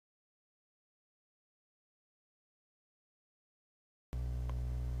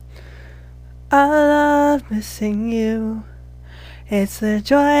I love missing you. It's the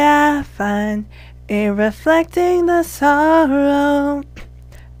joy I find in reflecting the sorrow.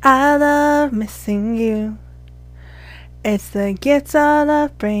 I love missing you. It's the gift our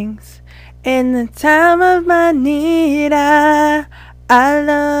love brings in the time of my need. I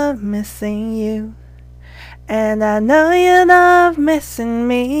love missing you. And I know you love missing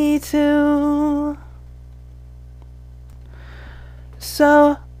me too.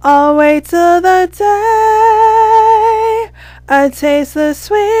 So I'll wait till the day I taste the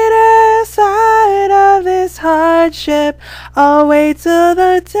sweeter side of this hardship. I'll wait till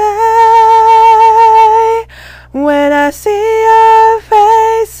the day when I see your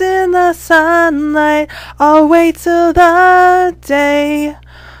face in the sunlight. I'll wait till the day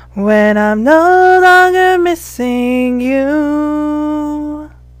when I'm no longer missing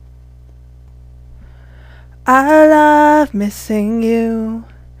you. I love missing you.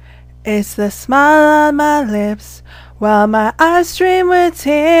 It's the smile on my lips while my eyes stream with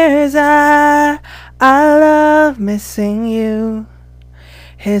tears. I love missing you.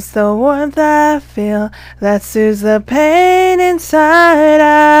 It's the warmth I feel that soothes the pain inside.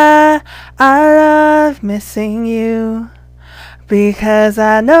 I love missing you because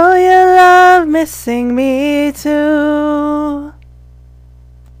I know you love missing me too.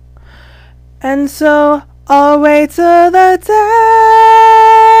 And so I'll wait till the day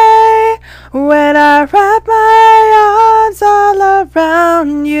when I wrap my arms all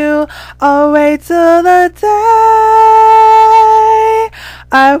around you. I'll wait till the day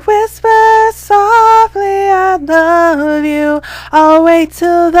I whisper softly I love you. I'll wait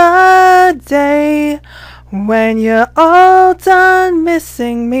till the day when you're all done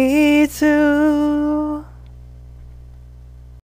missing me too.